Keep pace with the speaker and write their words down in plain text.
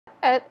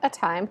at a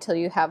time till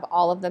you have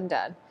all of them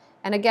done.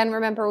 And again,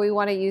 remember, we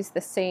want to use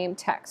the same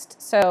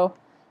text. So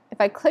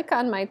if I click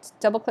on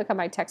double click on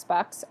my text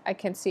box, I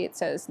can see it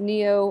says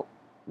Neo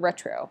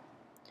Retro.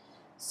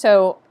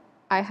 So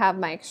I have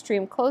my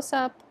extreme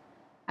close-up.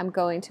 I'm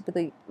going to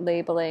be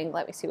labeling,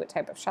 let me see what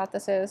type of shot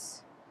this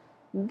is.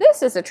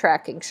 This is a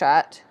tracking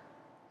shot.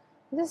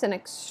 This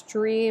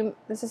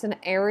is an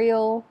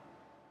aerial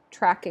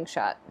tracking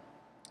shot.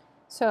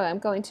 So I'm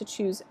going to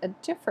choose a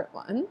different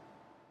one.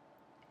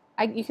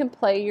 You can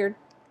play your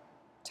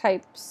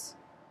types.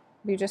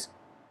 I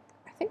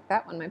think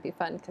that one might be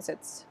fun because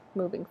it's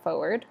moving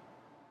forward.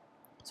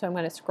 So I'm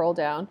going to scroll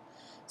down.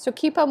 So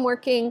keep on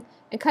working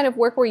and kind of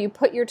work where you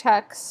put your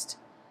text.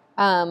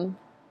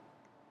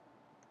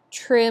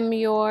 Trim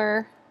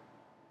your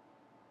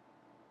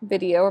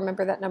video.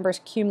 Remember that number is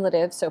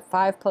cumulative, so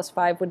 5 plus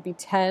 5 would be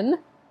 10.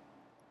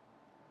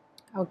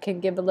 I can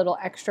give a little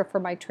extra for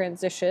my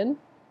transition.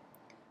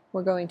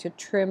 We're going to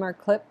trim our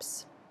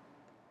clips.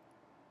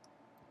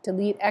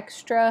 Delete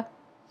extra.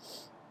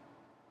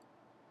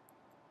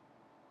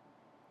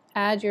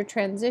 Add your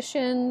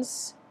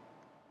transitions.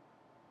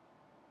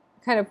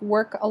 Kind of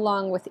work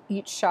along with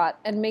each shot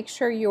and make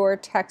sure your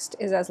text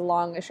is as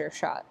long as your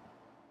shot.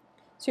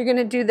 So you're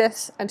going to do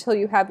this until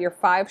you have your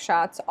 5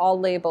 shots all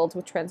labeled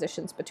with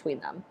transitions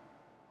between them.